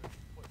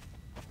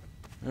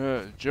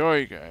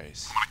 Enjoy,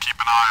 guys. I'm gonna keep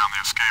an eye on the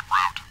escape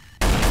route.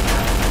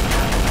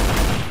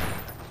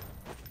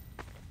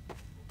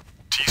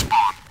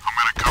 T-spawn. I'm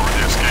gonna cover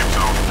the escape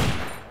zone.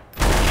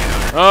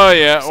 Oh,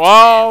 yeah.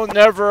 Well,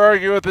 never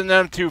argue with an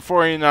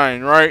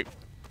M249, right?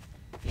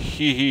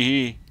 Hee hee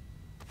hee.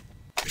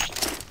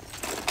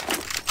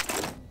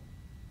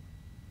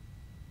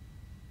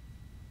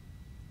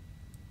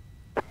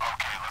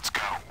 Okay, let's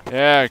go.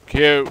 Yeah,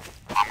 cute.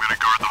 I'm gonna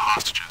guard the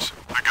hostages.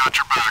 I got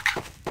your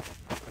back.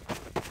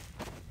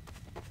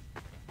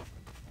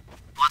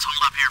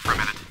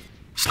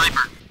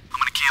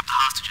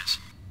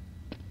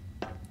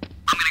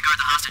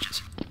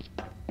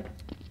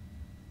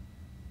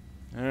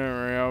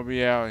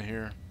 out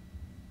here?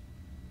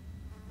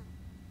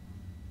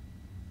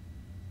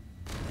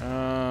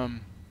 I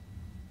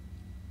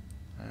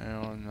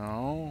don't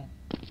know.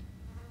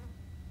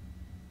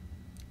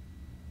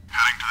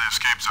 Heading to the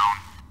escape zone.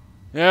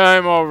 Yeah,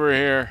 I'm over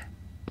here.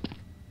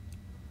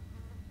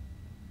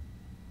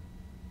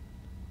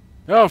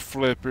 Oh,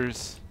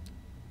 flippers.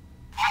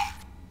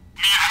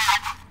 Need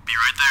help. Be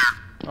right there.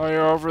 Oh,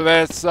 you're over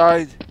that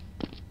side? They're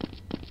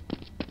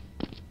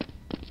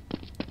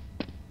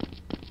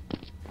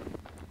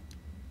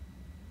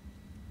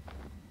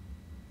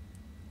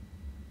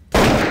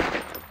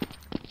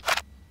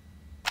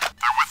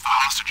with the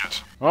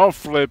hostages. Oh,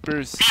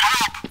 flippers. Need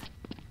help.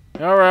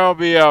 Alright, I'll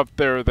be up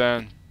there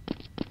then.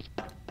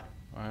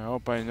 I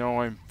hope I know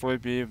what I'm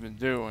Flippy even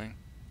doing.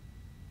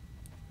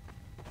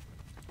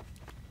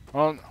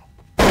 Oh no.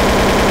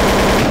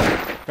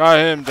 Got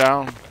him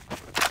down.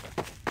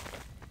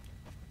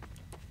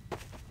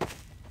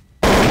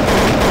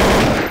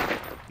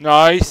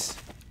 Nice.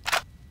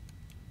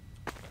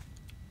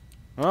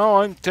 Oh,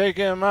 I'm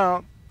taking him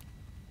out.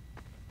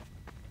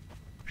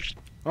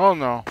 Oh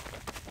no.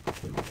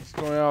 He's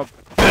going out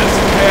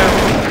this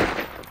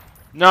camp.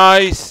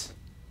 Nice.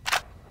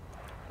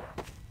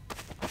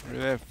 Where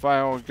that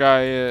final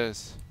guy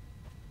is.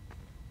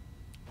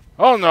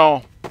 Oh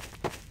no.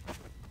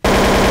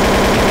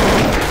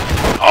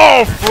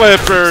 Oh,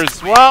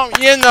 flippers. Well,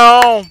 you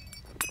know.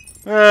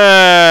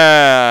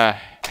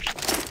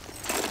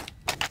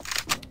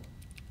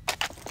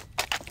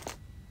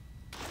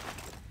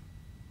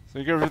 So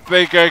you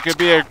think I could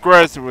be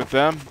aggressive with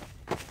them?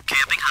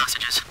 Camping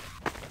hostages.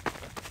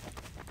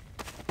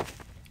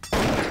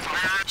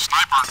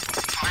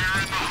 Sniper.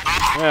 Fire in the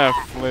hole. Yeah,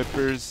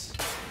 flippers.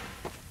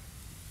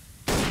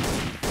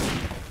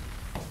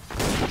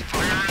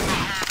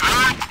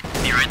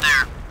 Be right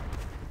there.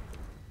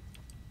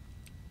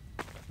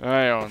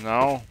 I don't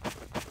know.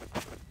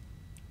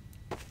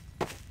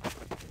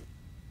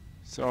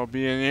 So I'll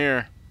be in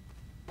here.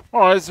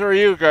 Oh, that's where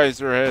you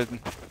guys are heading.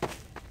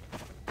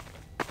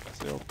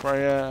 So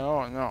probably,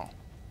 oh no.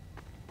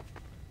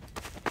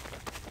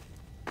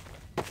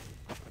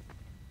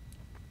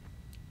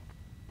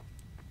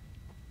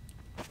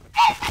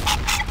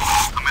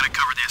 I'm gonna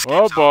cover the escape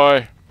Oh zone.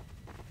 boy.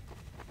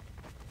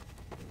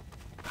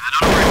 Head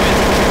on over with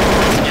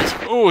hostages.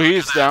 Ooh,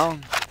 he's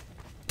down.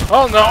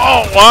 Oh no,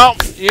 oh well,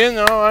 you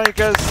know, I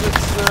guess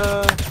it's,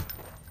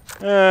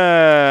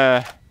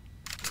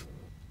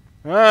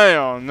 I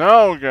don't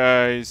know,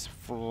 guys.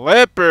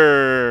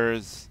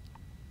 Flippers.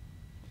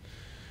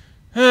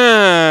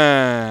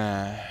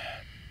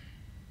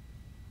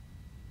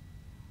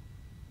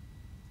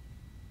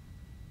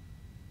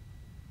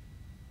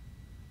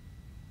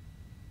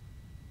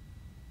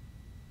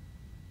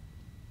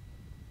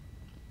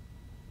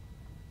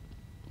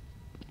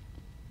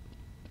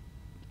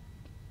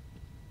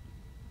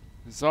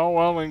 It's all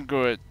well and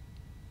good.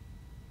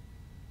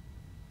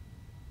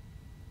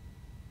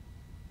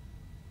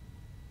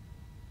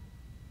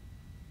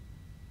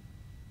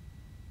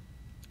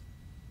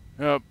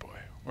 Oh boy,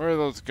 where are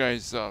those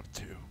guys up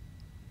to?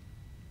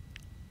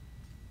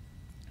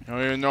 I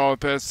don't even know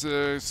if that's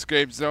the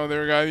escape zone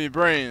they're gonna be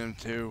bringing them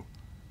to.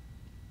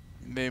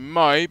 They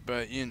might,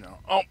 but you know.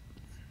 Oh!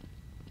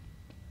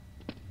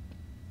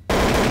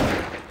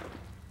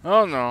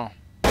 Oh no.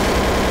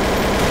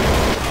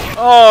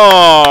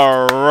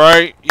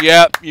 Alright,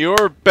 yep, you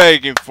were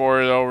begging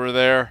for it over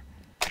there.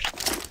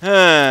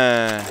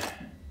 Okay,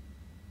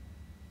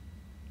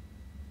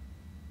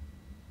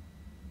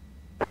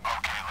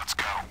 let's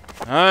go.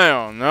 I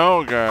don't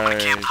know,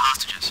 guys. Camp the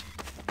hostages.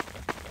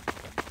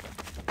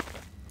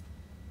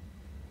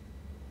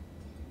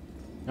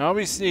 I'll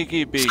be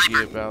sneaky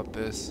beaky about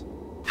this.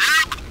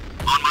 Help!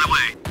 On my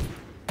way.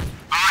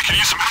 I can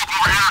use some help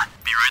over here.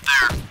 Be right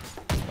there.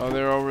 Oh,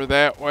 they're over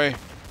that way.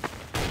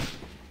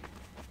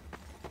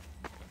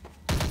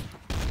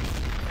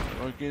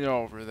 Looking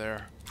over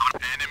there.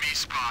 Enemy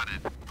spotted.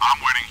 I'm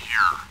waiting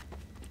here.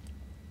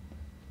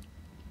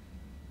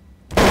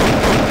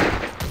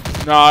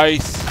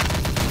 Nice.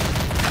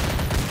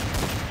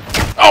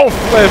 Oh,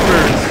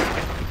 flippers!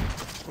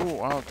 Oh,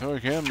 wow,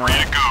 took him Free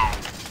out. to go.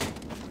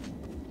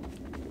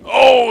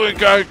 Oh, we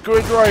got a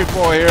good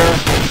rifle here.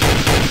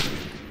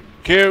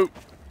 Cute.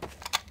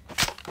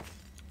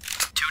 2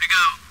 to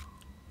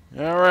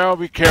go. Alright, I'll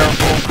be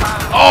careful.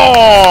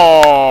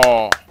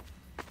 Oh!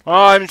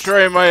 Well, I'm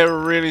sure he might have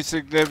really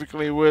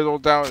significantly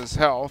whittled down his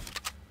health.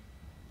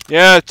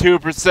 Yeah,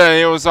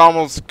 2%. It was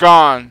almost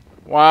gone.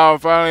 Wow,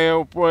 if I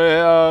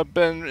had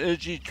been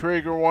itchy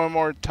trigger one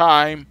more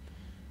time,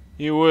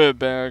 he would have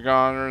been a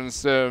goner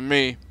instead of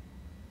me.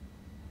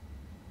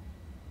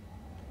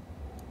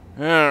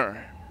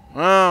 Alright,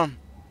 well,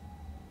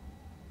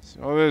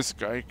 so this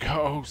guy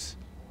goes.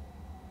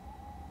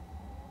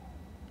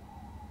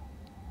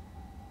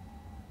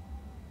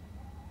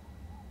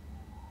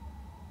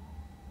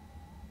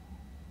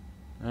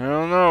 I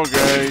don't know,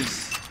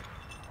 guys.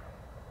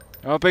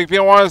 I don't think they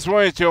want us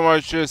winning too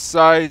much this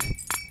side.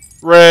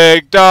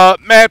 Rigged up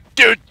map,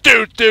 do.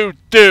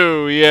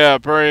 Yeah,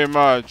 pretty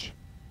much.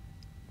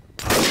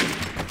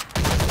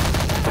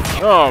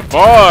 Oh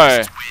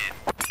boy!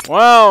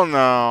 Well,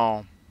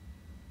 no.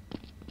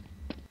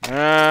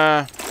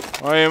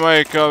 Well, you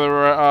might call the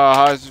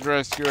hostage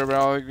rescuer, but I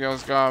don't think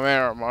those gonna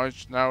matter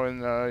much. Now when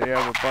you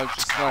have a bunch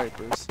of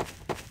snipers.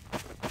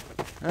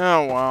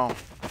 Oh well.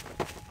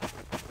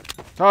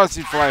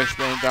 Tossing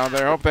flashbang down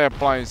there. Hope that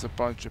blinds a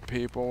bunch of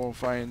people. We'll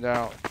find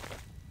out.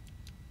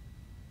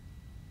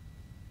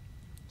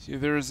 See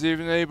if there's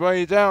even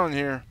anybody down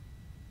here.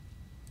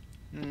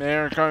 They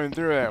aren't coming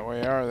through that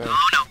way, are they?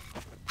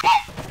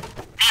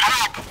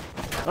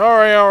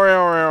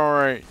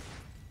 Alright.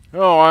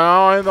 Oh,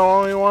 now I'm the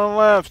only one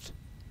left.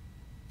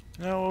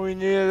 That's what we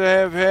needed to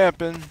have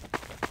happen.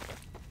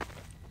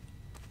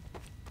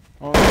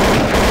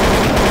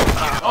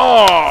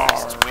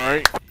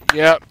 Alright.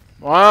 Yep.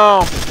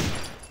 Wow.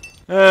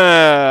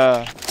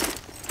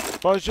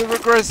 Bunch of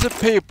aggressive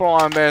people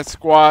on that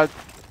squad.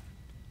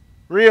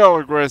 Real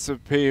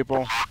aggressive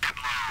people.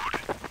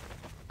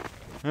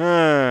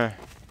 I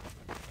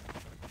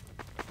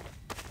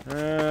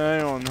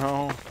don't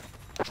know.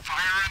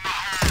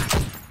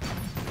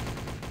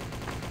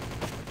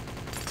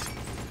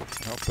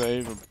 Hope they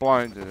even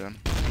blinded him.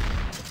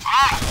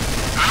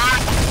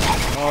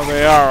 Oh,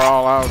 they are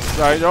all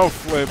outside. Oh,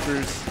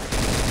 flippers.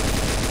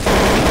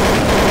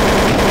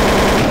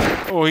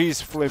 Oh,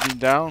 he's flipping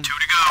down. 2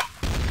 to go.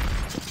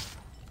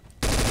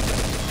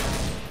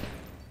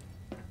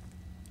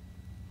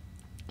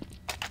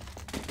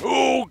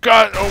 Oh,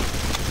 God. Oh,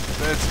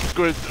 that's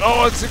good.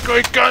 Oh, it's a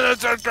good gun.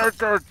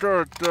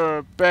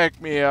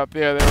 Back me up.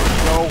 Yeah, there we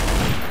go.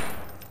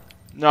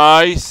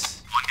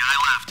 Nice. 1 guy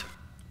left.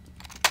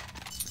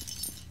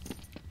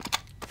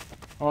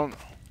 Oh, no.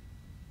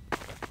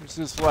 Who's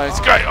this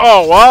last guy?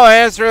 Oh, well,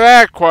 answer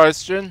that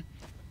question.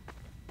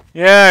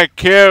 Yeah,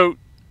 cute.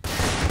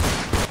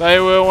 They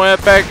would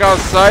went back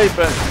outside,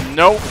 but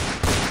nope.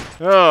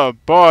 Oh,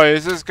 boy.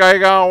 Is this guy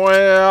gonna win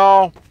it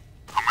all?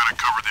 I'm gonna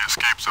cover the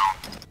escape zone.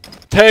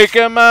 Take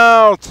him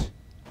out!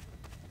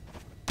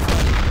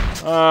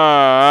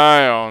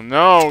 I don't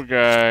know,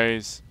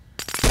 guys.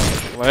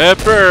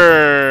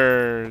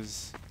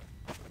 Flippers!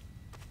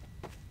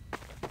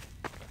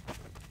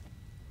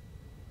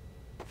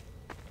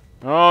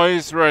 Oh,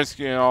 he's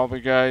rescuing all the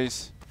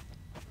guys.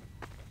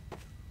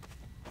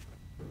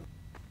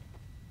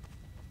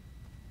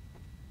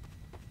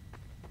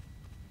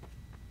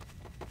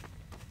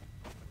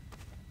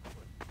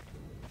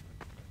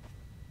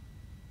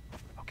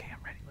 Okay,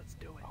 I'm ready. Let's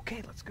do it.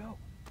 Okay, let's go.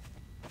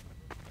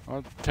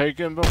 I'll take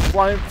him to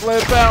flying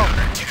flip out.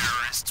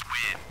 Terrorists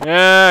win.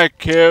 Yeah,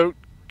 cute.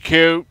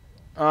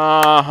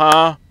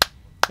 Uh-huh.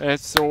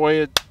 That's the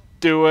way to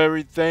do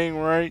everything,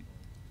 right?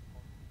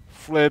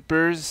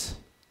 Flippers.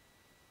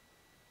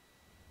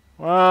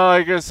 Well,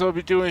 I guess we'll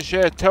be doing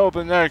Chateau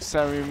the next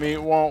time we meet,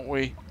 won't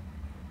we?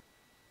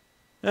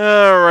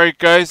 Alright,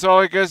 guys. All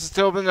I guess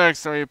until the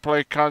next time we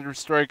play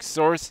Counter-Strike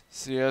Source,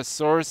 CS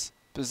Source.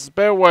 This has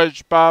been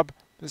WedgeBob,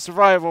 the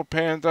Survival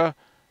Panda,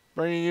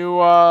 bringing you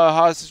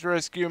Hostage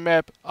Rescue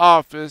Map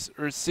Office,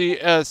 or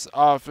CS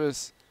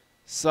Office,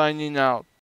 signing out.